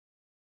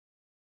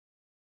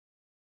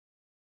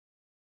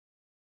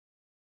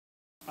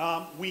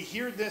We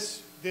hear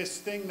this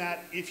thing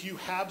that if you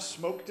have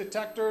smoke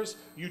detectors,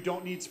 you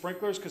don't need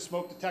sprinklers because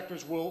smoke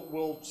detectors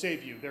will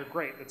save you. They're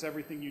great. That's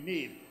everything you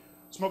need.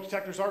 Smoke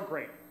detectors are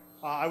great.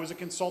 I was a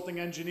consulting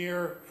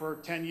engineer for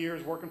 10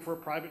 years working for a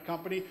private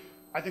company.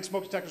 I think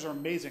smoke detectors are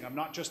amazing. I'm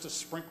not just a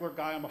sprinkler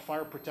guy, I'm a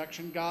fire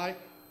protection guy.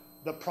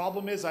 The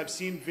problem is I've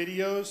seen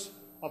videos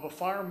of a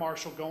fire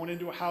marshal going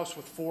into a house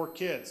with 4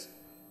 kids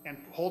and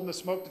holding the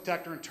smoke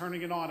detector and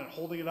turning it on and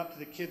holding it up to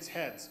the kids'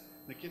 heads.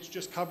 The kids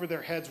just cover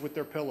their heads with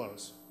their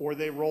pillows, or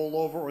they roll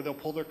over, or they'll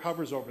pull their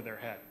covers over their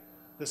head.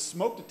 The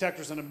smoke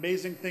detector is an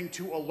amazing thing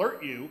to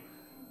alert you,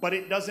 but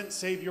it doesn't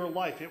save your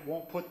life. It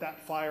won't put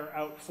that fire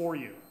out for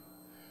you.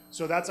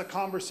 So that's a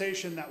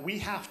conversation that we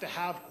have to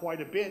have quite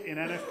a bit in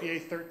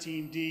NFPA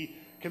 13D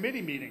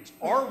committee meetings.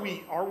 Are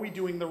we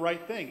doing the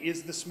right thing?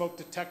 Is the smoke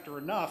detector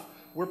enough?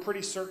 We're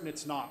pretty certain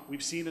it's not.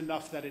 We've seen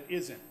enough that it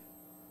isn't.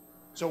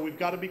 So we've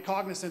got to be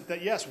cognizant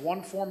that yes,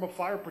 one form of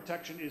fire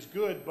protection is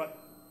good, but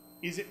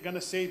is it going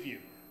to save you?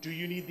 Do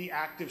you need the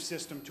active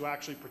system to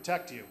actually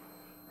protect you?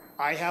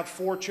 I have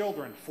 4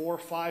 children, 4,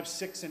 5,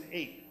 6, and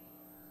 8.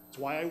 That's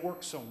why I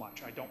work so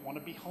much. I don't want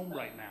to be home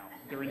right now.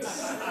 They're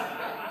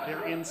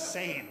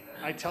insane.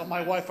 I tell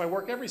my wife I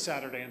work every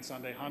Saturday and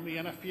Sunday. Hon, the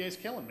NFPA is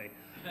killing me.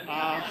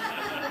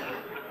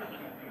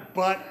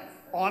 But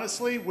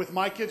honestly, with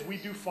my kids, we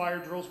do fire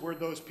drills. We're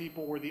those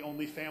people. We're the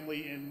only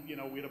family in,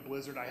 we had a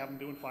blizzard. I have them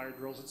doing fire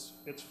drills.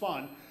 It's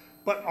fun.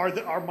 But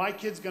are my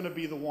kids going to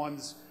be the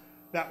ones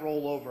that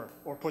roll over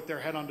or put their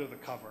head under the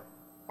cover?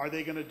 Are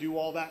they going to do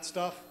all that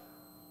stuff?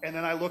 And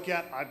then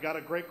I've got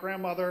a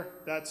great-grandmother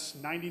that's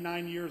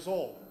 99 years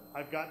old.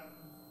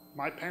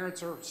 My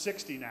parents are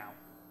 60 now.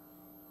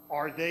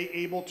 Are they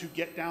able to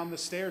get down the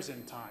stairs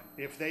in time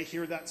if they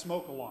hear that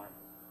smoke alarm?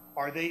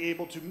 Are they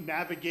able to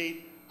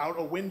navigate out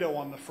a window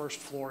on the first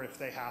floor if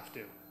they have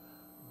to?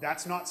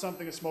 That's not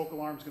something a smoke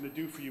alarm is going to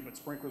do for you, but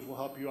sprinklers will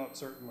help you out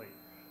certainly.